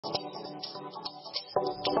Good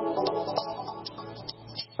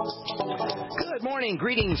morning,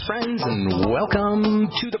 greetings, friends, and welcome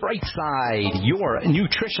to The Bright Side, your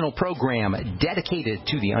nutritional program dedicated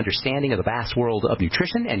to the understanding of the vast world of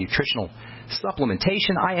nutrition and nutritional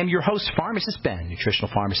supplementation. I am your host, Pharmacist Ben, nutritional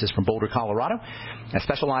pharmacist from Boulder, Colorado. I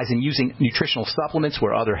specialize in using nutritional supplements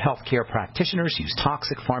where other healthcare practitioners use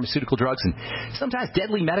toxic pharmaceutical drugs and sometimes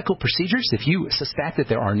deadly medical procedures. If you suspect that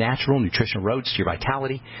there are natural nutritional roads to your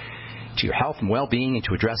vitality, to your health and well-being, and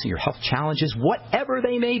to addressing your health challenges, whatever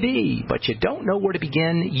they may be, but you don't know where to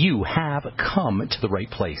begin, you have come to the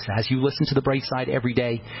right place. As you listen to The Bright Side every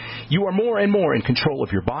day, you are more and more in control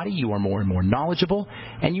of your body, you are more and more knowledgeable,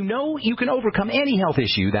 and you know you can overcome any health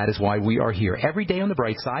issue. That is why we are here every day on The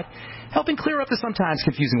Bright Side, helping clear up the sometimes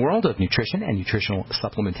confusing world of nutrition and nutritional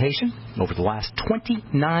supplementation. Over the last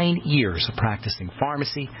 29 years of practicing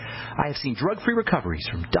pharmacy, I have seen drug-free recoveries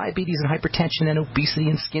from diabetes and hypertension and obesity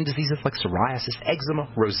and skin diseases like psoriasis, eczema,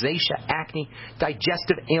 rosacea, acne,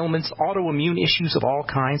 digestive ailments, autoimmune issues of all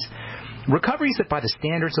kinds. Recoveries that by the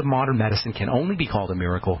standards of modern medicine can only be called a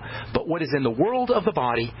miracle, but what is in the world of the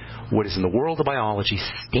body, what is in the world of biology,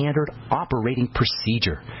 standard operating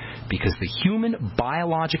procedure. Because the human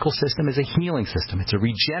biological system is a healing system. It's a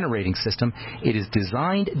regenerating system. It is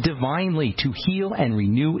designed divinely to heal and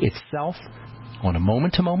renew itself on a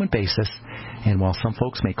moment-to-moment basis. And while some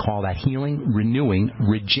folks may call that healing, renewing,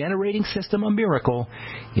 regenerating system a miracle,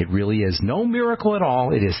 it really is no miracle at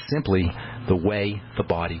all. It is simply the way the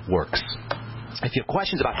body works. If you have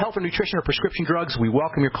questions about health or nutrition or prescription drugs, we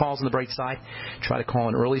welcome your calls on the Bright Side. Try to call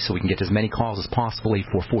in early so we can get to as many calls as possible.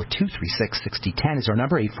 844-236-6010 is our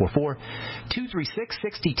number,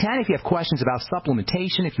 844-236-6010. If you have questions about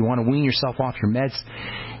supplementation, if you want to wean yourself off your meds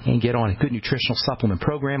and get on a good nutritional supplement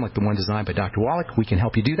program like the one designed by Dr. Wallach, we can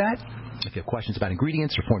help you do that. If you have questions about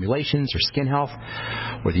ingredients or formulations or skin health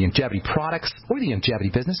or the longevity products or the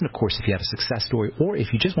longevity business, and of course if you have a success story or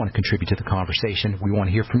if you just want to contribute to the conversation, we want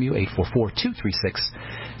to hear from you.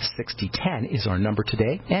 844-236-6010 is our number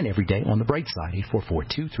today and every day on the Bright Side,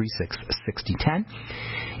 844-236-6010.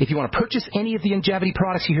 If you want to purchase any of the longevity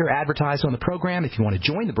products you hear advertised on the program, if you want to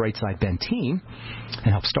join the Bright Side Ben team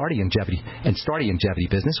and help start a longevity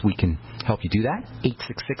business, we can help you do that.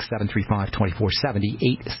 866-735-2470,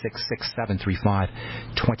 866-735-2470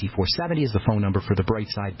 is the phone number for the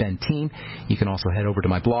Brightside Ben team. You can also head over to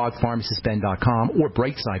my blog, pharmacistben.com or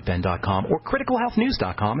brightsideben.com or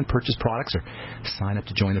criticalhealthnews.com and purchase products or sign up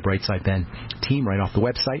to join the Brightside Ben team right off the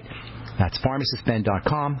website. That's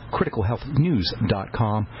pharmacistben.com,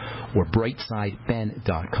 criticalhealthnews.com, or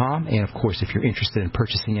brightsideben.com. And, of course, if you're interested in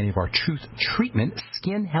purchasing any of our Truth Treatment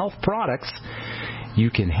skin health products,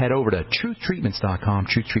 you can head over to truthtreatments.com,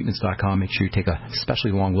 truthtreatments.com. Make sure you take a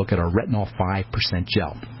especially long look at our retinol 5%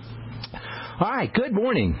 gel. All right, good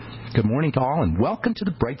morning. Good morning to all, and welcome to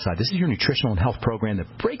the Bright Side. This is your nutritional and health program that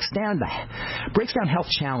breaks down health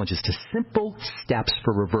challenges to simple steps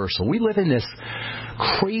for reversal. We live in this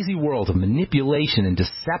crazy world of manipulation and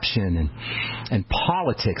deception and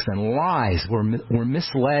politics and lies. We're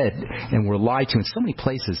misled and we're lied to in so many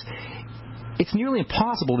places. It's nearly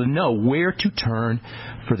impossible to know where to turn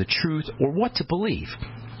for the truth or what to believe.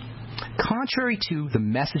 Contrary to the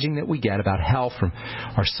messaging that we get about health from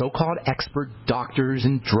our so-called expert doctors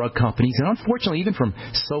and drug companies, and unfortunately even from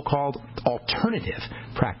so-called alternative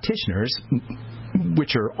practitioners,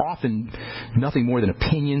 which are often nothing more than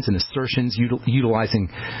opinions and assertions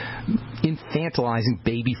infantilizing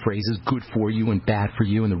baby phrases, good for you and bad for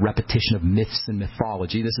you, and the repetition of myths and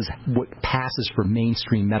mythology. This is what passes for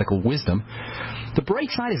mainstream medical wisdom. The Bright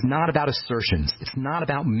Side is not about assertions. It's not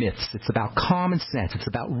about myths. It's about common sense. It's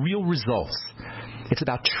about real results. It's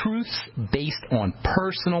about truths based on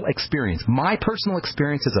personal experience. My personal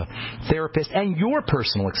experience as a therapist and your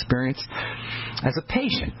personal experience as a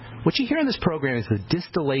patient. What you hear in this program is the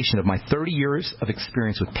distillation of my 30 years of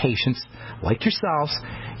experience with patients like yourselves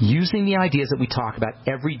using the ideas that we talk about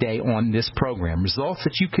every day on this program. Results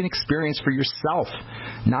that you can experience for yourself.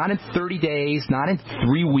 Not in 30 days, not in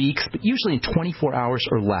 3 weeks, but usually in 24 hours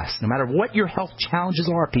or less. No matter what your health challenges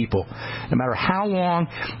are, people. No matter how long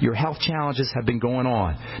your health challenges have been going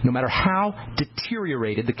on. No matter how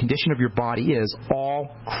deteriorated the condition of your body is, all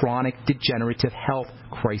chronic degenerative health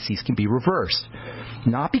crises can be reversed.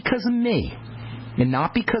 Not because of me, and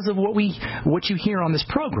not because of what you hear on this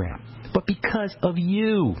program, but because of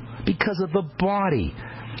you, because of the body,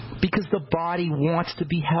 because the body wants to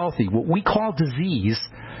be healthy. What we call disease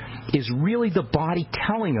is really the body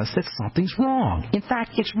telling us that something's wrong. In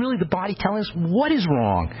fact, it's really the body telling us what is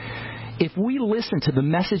wrong. If we listen to the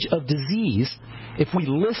message of disease,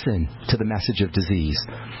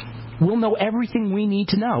 we'll know everything we need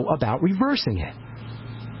to know about reversing it.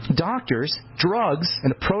 Doctors, drugs,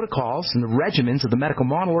 and the protocols and the regimens of the medical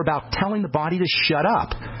model are about telling the body to shut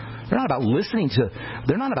up. They're not about listening to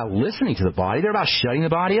the body. They're about shutting the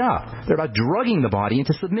body up. They're about drugging the body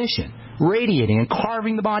into submission, radiating and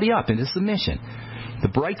carving the body up into submission. The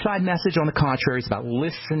bright side message, on the contrary, is about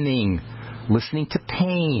listening to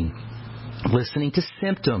pain, listening to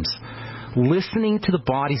symptoms, listening to the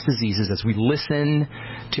body's diseases as we listen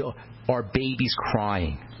to our babies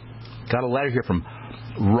crying. Got a letter here from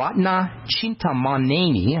Ratna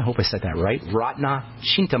Chintamaneni. I hope I said that right. Ratna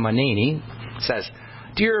Chintamaneni says,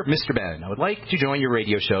 "Dear Mr. Ben, I would like to join your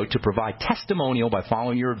radio show to provide testimonial by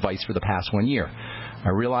following your advice for the past 1 year. I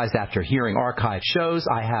realized after hearing archived shows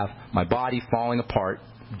I have my body falling apart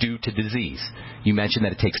due to disease. You mentioned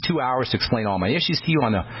that it takes 2 hours to explain all my issues to you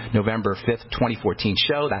on the November 5th, 2014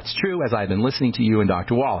 show. That's true, as I've been listening to you and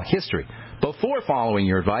Dr. Wallach. History. Before following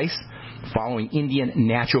your advice, following Indian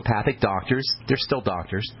naturopathic doctors, they're still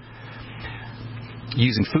doctors,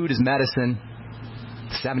 using food as medicine,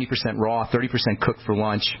 70% raw, 30% cooked for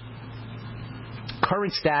lunch.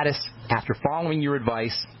 Current status, after following your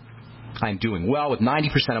advice, I'm doing well with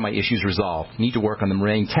 90% of my issues resolved. Need to work on the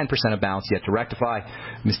remaining 10% of balance yet to rectify.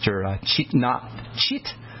 Mr.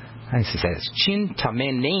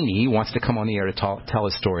 Chintamaneni wants to come on the air to tell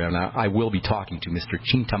his story. And I will be talking to Mr.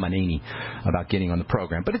 Chintamaneni about getting on the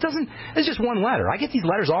program. But it's just one letter. I get these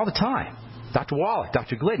letters all the time. Dr. Wallach,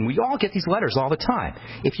 Dr. Glidden, we all get these letters all the time.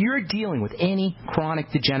 If you're dealing with any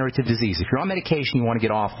chronic degenerative disease, if you're on medication, you want to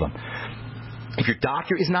get off them, if your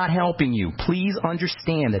doctor is not helping you, please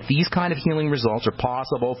understand that these kind of healing results are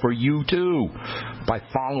possible for you too by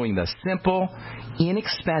following the simple,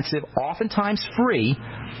 inexpensive, oftentimes free,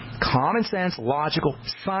 common sense, logical,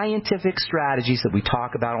 scientific strategies that we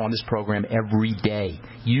talk about on this program every day.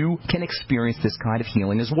 You can experience this kind of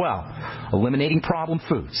healing as well. Eliminating problem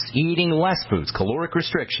foods, eating less foods, caloric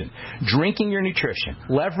restriction, drinking your nutrition,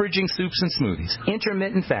 leveraging soups and smoothies,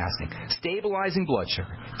 intermittent fasting, stabilizing blood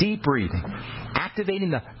sugar, deep breathing,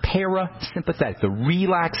 activating the parasympathetic, the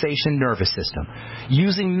relaxation nervous system,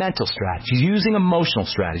 using mental strategies, using emotional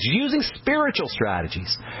strategies, using spiritual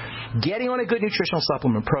strategies, getting on a good nutritional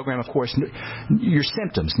supplement program. Of course, your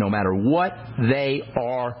symptoms, no matter what they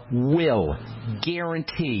are, will,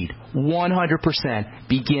 guaranteed, 100%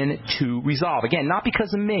 begin to resolve. Again, not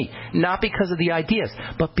because of me, not because of the ideas,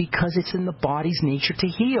 but because it's in the body's nature to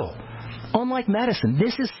heal. Unlike medicine,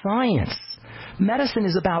 this is science. Medicine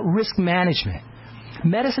is about risk management.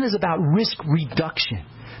 Medicine is about risk reduction.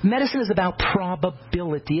 Medicine is about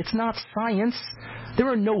probability. It's not science. There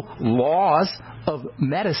are no laws of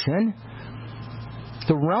medicine.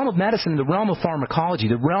 The realm of medicine, the realm of pharmacology,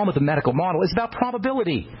 the realm of the medical model is about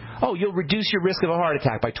probability. Oh, you'll reduce your risk of a heart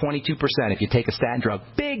attack by 22% if you take a statin drug.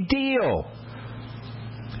 Big deal.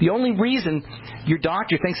 The only reason your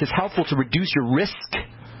doctor thinks it's helpful to reduce your risk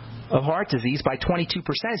of heart disease by 22%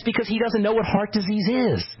 is because he doesn't know what heart disease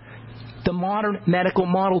is. The modern medical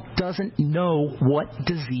model doesn't know what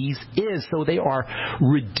disease is, so they are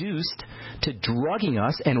reduced to drugging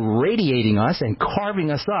us and radiating us and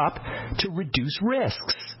carving us up to reduce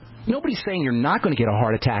risks. Nobody's saying you're not going to get a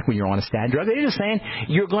heart attack when you're on a statin drug. They're just saying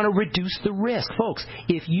you're going to reduce the risk. Folks,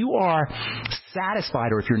 if you are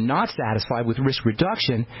satisfied or if you're not satisfied with risk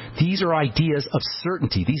reduction, these are ideas of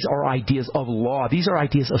certainty. These are ideas of law. These are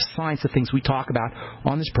ideas of science, the things we talk about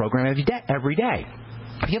on this program every day.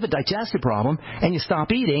 If you have a digestive problem and you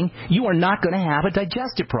stop eating, you are not going to have a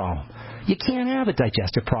digestive problem. You can't have a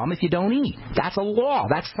digestive problem if you don't eat. That's a law.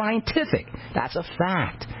 That's scientific. That's a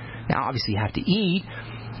fact. Now, obviously, you have to eat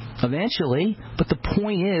eventually, but the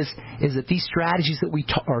point is that these strategies that we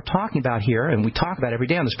are talking about here and we talk about every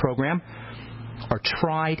day on this program are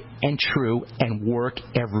tried and true and work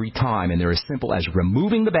every time. And they're as simple as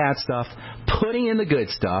removing the bad stuff, putting in the good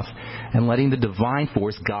stuff, and letting the divine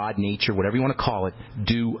force, God, nature, whatever you want to call it,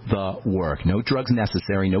 do the work. No drugs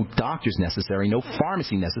necessary, no doctors necessary, no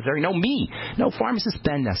pharmacy necessary, no me, no pharmacist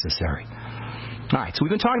Ben necessary. All right, so we've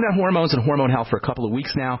been talking about hormones and hormone health for a couple of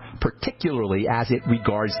weeks now, particularly as it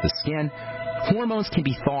regards the skin. Hormones can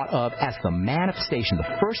be thought of as the manifestation,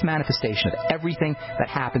 the first manifestation of everything that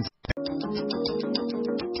happens.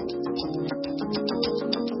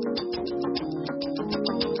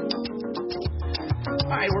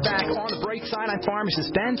 All right, we're back on the bright Side. I'm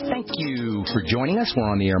Pharmacist Ben. Thank you for joining us. We're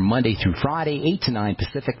on the air Monday through Friday, 8 to 9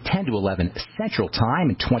 Pacific, 10 to 11 Central Time,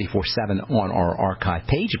 and 24/7 on our archive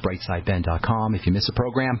page at brightsideben.com. If you miss a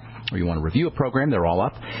program or you want to review a program, they're all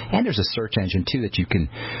up. And there's a search engine, too, that you can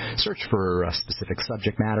search for specific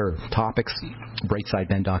subject matter topics,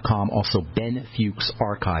 brightsideben.com, also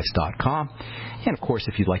benfuchsarchives.com. And, of course,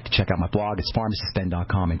 if you'd like to check out my blog, it's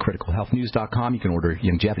pharmacistben.com and criticalhealthnews.com. You can order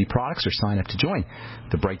longevity products or sign up to join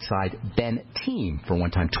the Brightside Ben team for a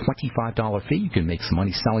one-time $25 fee. You can make some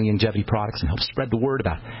money selling longevity products and help spread the word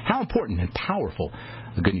about how important and powerful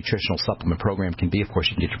a good nutritional supplement program can be. Of course,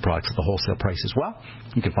 you can get your products at the wholesale price as well.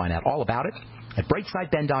 You can find out all about it at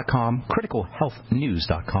brightsideben.com,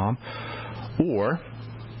 criticalhealthnews.com, or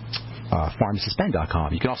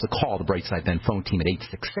pharmacistben.com. You can also call the Brightside Ben phone team at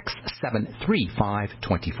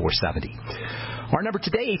 866-735-2470. Our number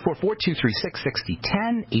today,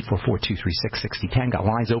 844-236-6010, 844-236-6010. Got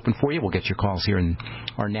lines open for you. We'll get your calls here in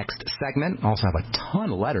our next segment. I also have a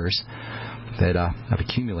ton of letters that I've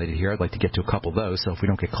accumulated here. I'd like to get to a couple of those, so if we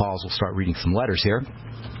don't get calls, we'll start reading some letters here.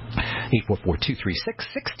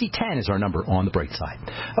 844-236-6010 is our number on the Bright Side.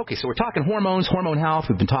 Okay, so we're talking hormones, hormone health.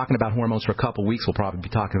 We've been talking about hormones for a couple of weeks. We'll probably be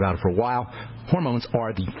talking about it for a while. Hormones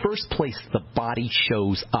are the first place the body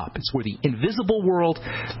shows up. It's where the invisible world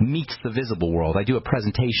meets the visible world. I do a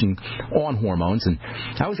presentation on hormones, and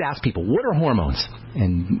I always ask people, what are hormones?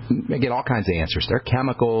 And I get all kinds of answers. They're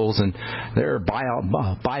chemicals, and they're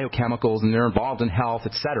biochemicals, and they're involved in health,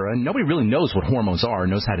 etc. And nobody really knows what hormones are or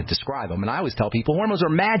knows how to describe them. And I always tell people hormones are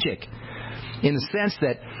magic in the sense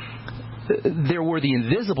that they're where the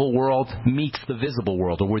invisible world meets the visible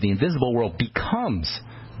world, or where the invisible world becomes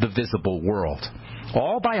the visible world.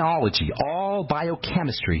 All biology, all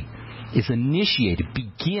biochemistry is initiated,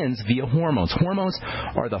 begins via hormones. Hormones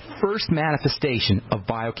are the first manifestation of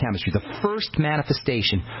biochemistry, the first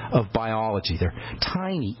manifestation of biology. They're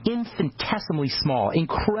tiny, infinitesimally small,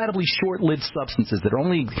 incredibly short-lived substances that are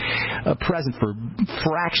only present for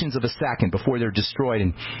fractions of a second before they're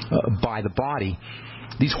destroyed by the body.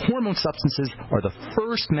 These hormone substances are the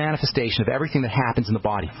first manifestation of everything that happens in the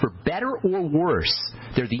body. For better or worse,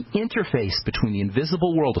 they're the interface between the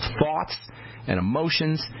invisible world of thoughts and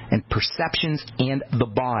emotions and perceptions and the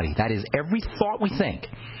body. That is, every thought we think,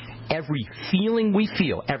 every feeling we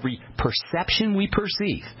feel, every perception we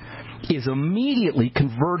perceive is immediately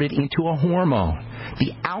converted into a hormone.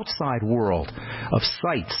 The outside world of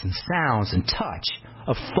sights and sounds and touch,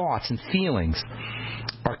 of thoughts and feelings,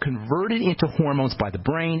 are converted into hormones by the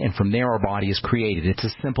brain, and from there our body is created. It's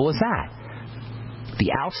as simple as that.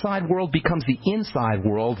 The outside world becomes the inside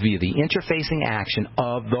world via the interfacing action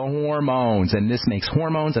of the hormones, and this makes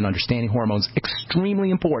hormones and understanding hormones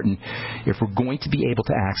extremely important if we're going to be able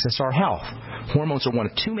to access our health. Hormones are one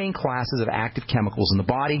of two main classes of active chemicals in the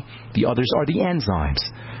body. The others are the enzymes.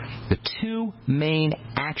 The two main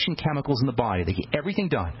action chemicals in the body that get everything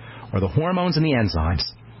done are the hormones and the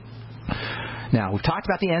enzymes. Now, we've talked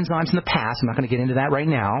about the enzymes in the past. I'm not going to get into that right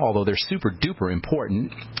now, although they're super duper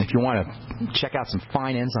important. If you want to check out some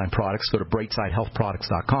fine enzyme products, go to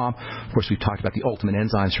brightsidehealthproducts.com. Of course, we've talked about the ultimate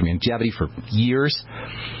enzymes for longevity for years.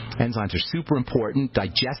 Enzymes are super important.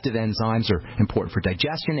 Digestive enzymes are important for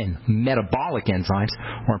digestion, and metabolic enzymes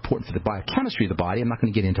are important for the biochemistry of the body. I'm not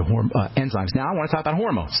going to get into enzymes now. I want to talk about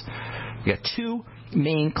hormones. We've got two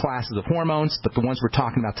main classes of hormones, but the ones we're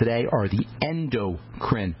talking about today are the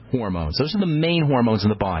endocrine hormones. Those are the main hormones in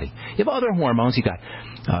the body. You have other hormones. You've got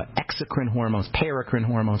exocrine hormones, paracrine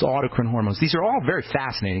hormones, autocrine hormones. These are all very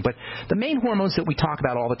fascinating, but the main hormones that we talk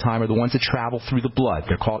about all the time are the ones that travel through the blood.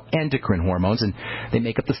 They're called endocrine hormones, and they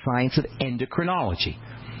make up the science of endocrinology.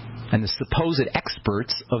 And the supposed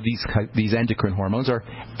experts of these endocrine hormones are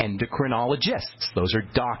endocrinologists. Those are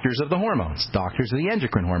doctors of the hormones, doctors of the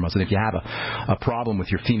endocrine hormones. And if you have a problem with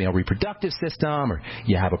your female reproductive system, or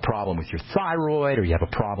you have a problem with your thyroid, or you have a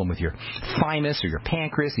problem with your thymus or your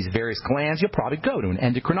pancreas, these various glands, you'll probably go to an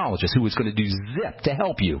endocrinologist who is going to do zip to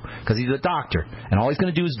help you because he's a doctor. And all he's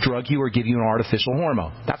going to do is drug you or give you an artificial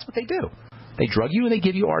hormone. That's what they do. They drug you and they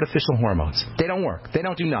give you artificial hormones. They don't work. They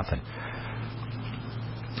don't do nothing.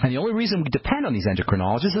 And the only reason we depend on these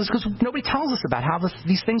endocrinologists is because nobody tells us about how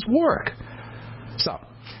these things work. So,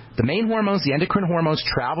 the main hormones, the endocrine hormones,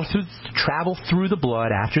 travel through the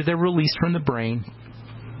blood after they're released from the brain,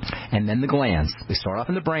 and then the glands. They start off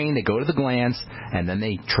in the brain, they go to the glands, and then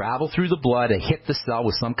they travel through the blood, they hit the cell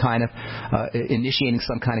with some kind of, initiating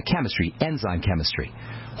some kind of chemistry, enzyme chemistry.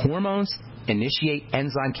 Hormones initiate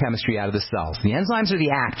enzyme chemistry out of the cells. The enzymes are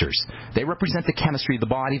the actors. They represent the chemistry of the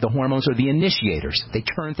body. The hormones are the initiators. They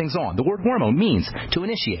turn things on. The word hormone means to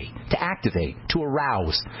initiate, to activate, to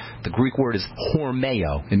arouse. The Greek word is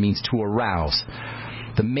hormeo. It means to arouse.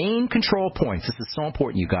 The main control points, this is so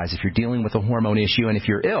important, you guys, if you're dealing with a hormone issue and if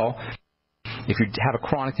you're ill, if you have a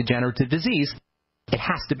chronic degenerative disease, it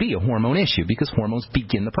has to be a hormone issue because hormones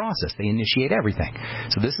begin the process. They initiate everything.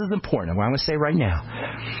 So this is important. And what I'm going to say right now,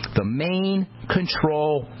 the main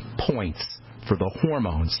control points for the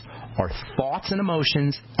hormones are thoughts and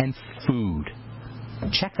emotions and food.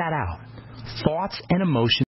 Check that out. Thoughts and emotions.